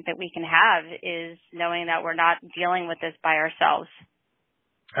gift I think that we can have is knowing that we're not dealing with this by ourselves.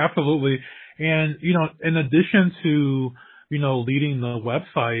 Absolutely. And, in addition to, leading the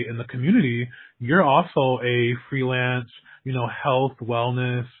website and the community, you're also a freelance, health,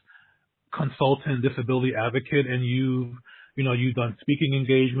 wellness consultant, disability advocate, and you've done speaking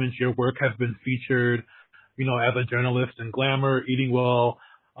engagements. Your work has been featured, as a journalist in Glamour, Eating Well.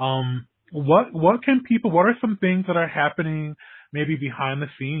 What are some things that are happening maybe behind the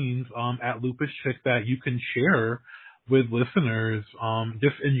scenes at Lupus Chick that you can share with listeners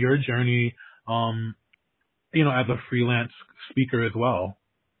just in your journey, as a freelance speaker as well?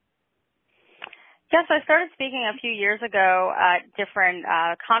 Yes, I started speaking a few years ago at different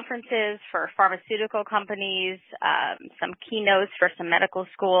conferences for pharmaceutical companies, some keynotes for some medical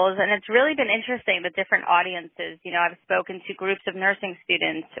schools, and it's really been interesting, the different audiences. I've spoken to groups of nursing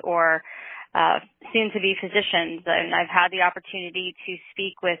students or soon-to-be physicians, and I've had the opportunity to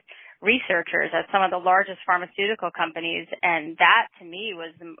speak with researchers at some of the largest pharmaceutical companies, and that, to me,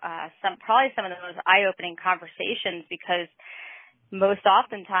 was probably some of the most eye-opening conversations, because most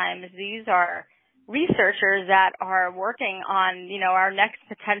oftentimes these are researchers that are working on, our next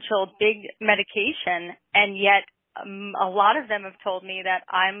potential big medication, and yet a lot of them have told me that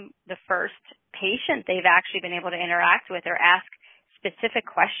I'm the first patient they've actually been able to interact with or ask specific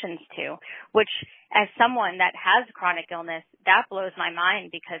questions to, which, as someone that has chronic illness, that blows my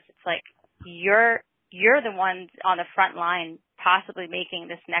mind, because it's like you're the ones on the front line possibly making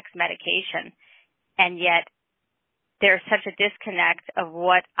this next medication, and yet there's such a disconnect of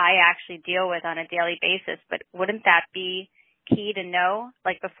what I actually deal with on a daily basis. But wouldn't that be key to know,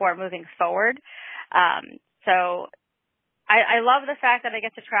 before moving forward? So I love the fact that I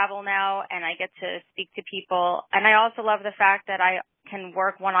get to travel now and I get to speak to people. And I also love the fact that I can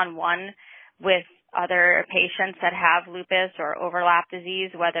work one-on-one with other patients that have lupus or overlap disease,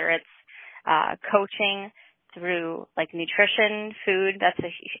 whether it's coaching through nutrition, food. That's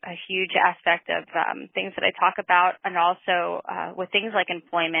a huge aspect of things that I talk about, and also with things like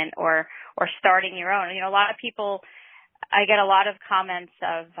employment or starting your own. A lot of people, I get a lot of comments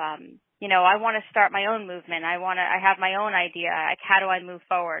of, I want to start my own movement. I have my own idea. How do I move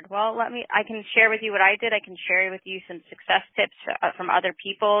forward? Well, I can share with you what I did. I can share with you some success tips from other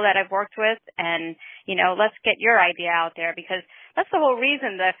people that I've worked with, and let's get your idea out there, because that's the whole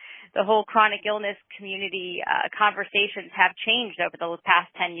reason the whole chronic illness community conversations have changed over the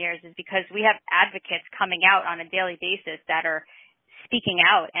past 10 years, is because we have advocates coming out on a daily basis that are speaking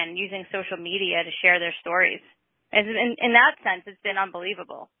out and using social media to share their stories. And in that sense, it's been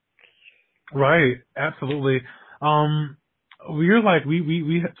unbelievable. Right. Absolutely.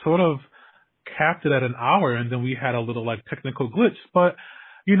 We sort of capped it at an hour, and then we had a little technical glitch, but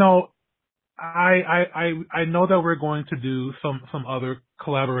I know that we're going to do some other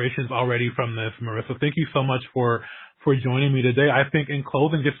collaborations already from this, Marisa. Thank you so much for joining me today. I think in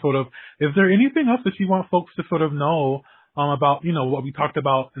closing, just is there anything else that you want folks to know about, what we talked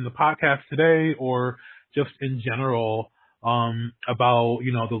about in the podcast today, or, just in general about,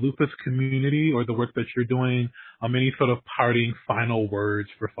 the lupus community or the work that you're doing, any sort of parting final words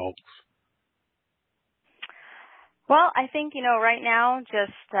for folks? Well, I think, right now,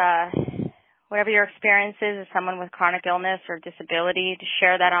 just whatever your experience is as someone with chronic illness or disability, to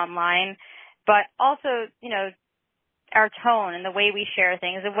share that online. But also, our tone and the way we share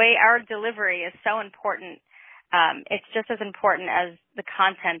things, the way our delivery is so important. It's just as important as the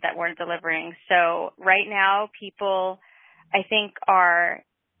content that we're delivering. So right now, people, I think, are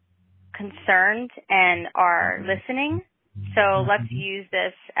concerned and are listening. So let's use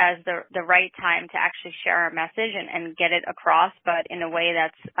this as the right time to actually share our message and get it across, but in a way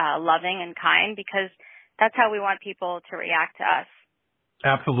that's loving and kind, because that's how we want people to react to us.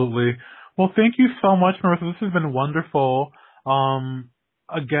 Absolutely. Well, thank you so much, Marisa. This has been wonderful.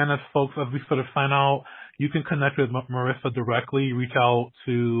 Again, as we sort of sign out, you can connect with Marisa directly. Reach out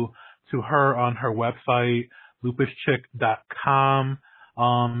to her on her website, lupuschick.com.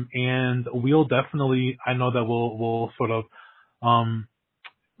 And we'll definitely, I know that we'll sort of,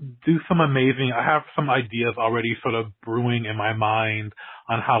 do some amazing, I have some ideas already sort of brewing in my mind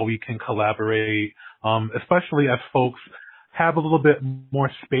on how we can collaborate, especially as folks have a little bit more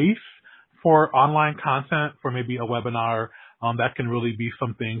space for online content, for maybe a webinar, that can really be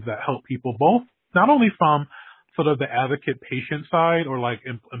some things that help people both, not only from sort of the advocate patient side or like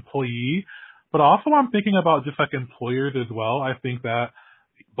employee, but also I'm thinking about just like employers as well. I think that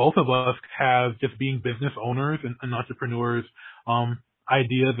both of us have, just being business owners and entrepreneurs,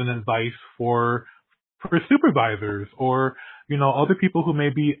 ideas and advice for supervisors or, other people who may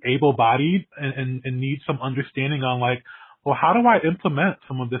be able-bodied and need some understanding on like, well, how do I implement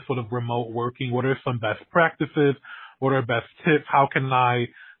some of this sort of remote working? What are some best practices? What are best tips? How can I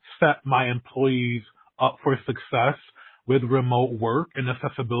set my employees up for success with remote work and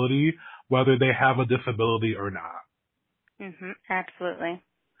accessibility, whether they have a disability or not? Absolutely.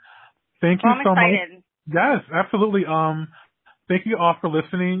 Thank you so excited. much. Yes, absolutely. Thank you all for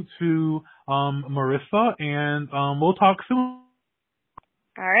listening to Marisa, and we'll talk soon.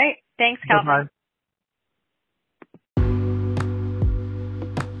 All right. Thanks, Calvin. Bye-bye.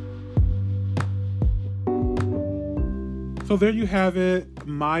 So there you have it,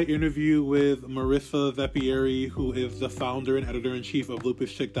 my interview with Marisa Zeppieri, who is the founder and editor-in-chief of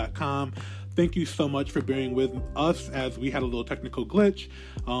lupuschick.com. Thank you so much for bearing with us as we had a little technical glitch.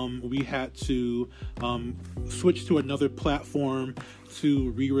 We had to switch to another platform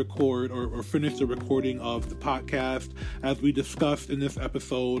to re-record or finish the recording of the podcast. As we discussed in this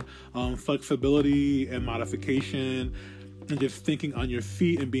episode, flexibility and modification and just thinking on your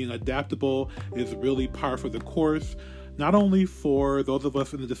feet and being adaptable is really par for the course. Not only for those of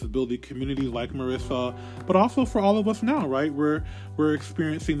us in the disability community like Marisa, but also for all of us now, right? We're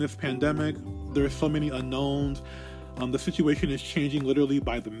experiencing this pandemic. There are so many unknowns. The situation is changing literally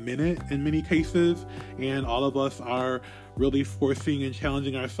by the minute in many cases, and all of us are really forcing and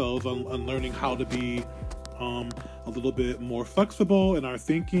challenging ourselves on learning how to be a little bit more flexible in our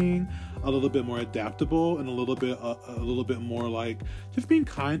thinking, a little bit more adaptable, and a little bit more like just being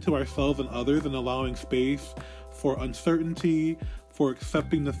kind to ourselves and others, and allowing space for uncertainty, for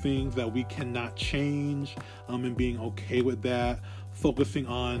accepting the things that we cannot change, and being okay with that, focusing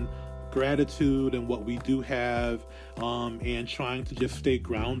on gratitude and what we do have, and trying to just stay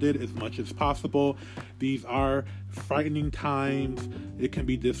grounded as much as possible. These are frightening times. It can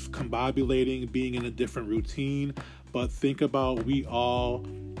be discombobulating being in a different routine, but think about we all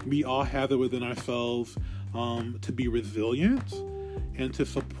have it within ourselves to be resilient and to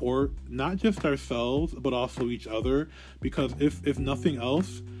support not just ourselves but also each other, because if nothing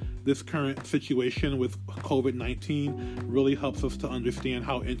else, this current situation with COVID-19 really helps us to understand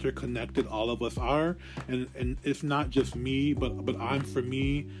how interconnected all of us are, and it's not just me, but I'm for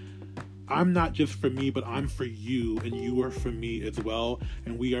me. I'm not just for me, but I'm for you, and you are for me as well,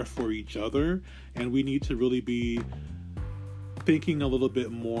 and we are for each other, and we need to really be thinking a little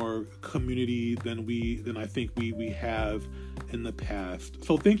bit more community than I think we have in the past.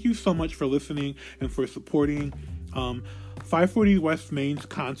 So thank you so much for listening and for supporting. 540 West Main's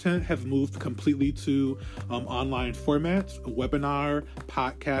content has moved completely to online formats, webinar,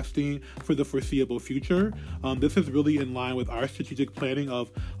 podcasting for the foreseeable future. This is really in line with our strategic planning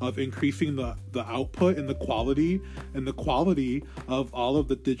of increasing the output and the quality of all of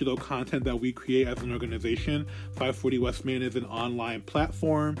the digital content that we create as an organization. 540 West Main is an online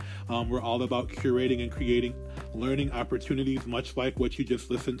platform. We're all about curating and creating learning opportunities, much like what you just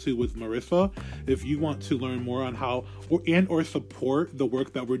listened to with Marisa. If you want to learn more on how, or and or support the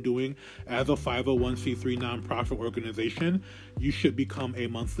work that we're doing as a 501c3 nonprofit organization, you should become a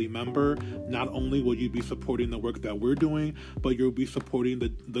monthly member. Not only will you be supporting the work that we're doing, but you'll be supporting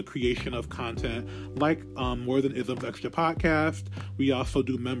the creation of content like More Than Isms Extra Podcast. We also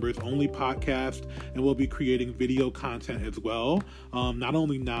do members only podcast, and we'll be creating video content as well. Not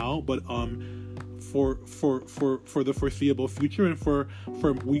only now, but for the foreseeable future and for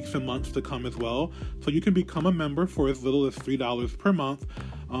weeks and months to come as well. So you can become a member for as little as $3 per month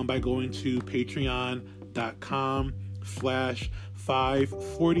by going to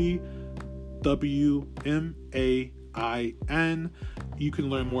patreon.com/540WMAIN. You can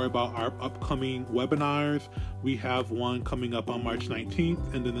learn more about our upcoming webinars. We have one coming up on March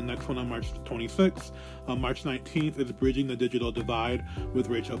 19th, and then the next one on March 26th. March 19th is Bridging the Digital Divide with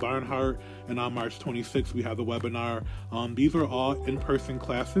Rachel Barnhart, and on March 26th we have the webinar. These are all in-person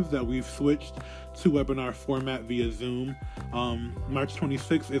classes that we've switched to webinar format via Zoom. March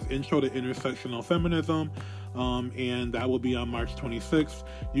 26th is Intro to Intersectional Feminism, and that will be on March 26th.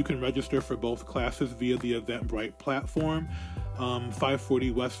 You can register for both classes via the Eventbrite platform,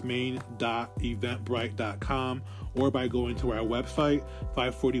 540westmain.eventbrite.com, or by going to our website,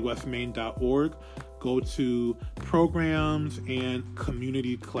 540westmain.org. Go to Programs and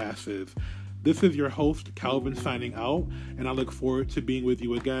Community Classes. This is your host, Calvin, signing out, and I look forward to being with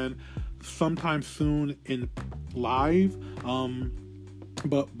you again sometime soon in live.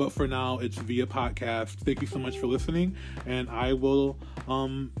 But for now, it's via podcast. Thank you so much for listening, and I will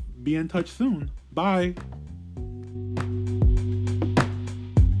be in touch soon. Bye.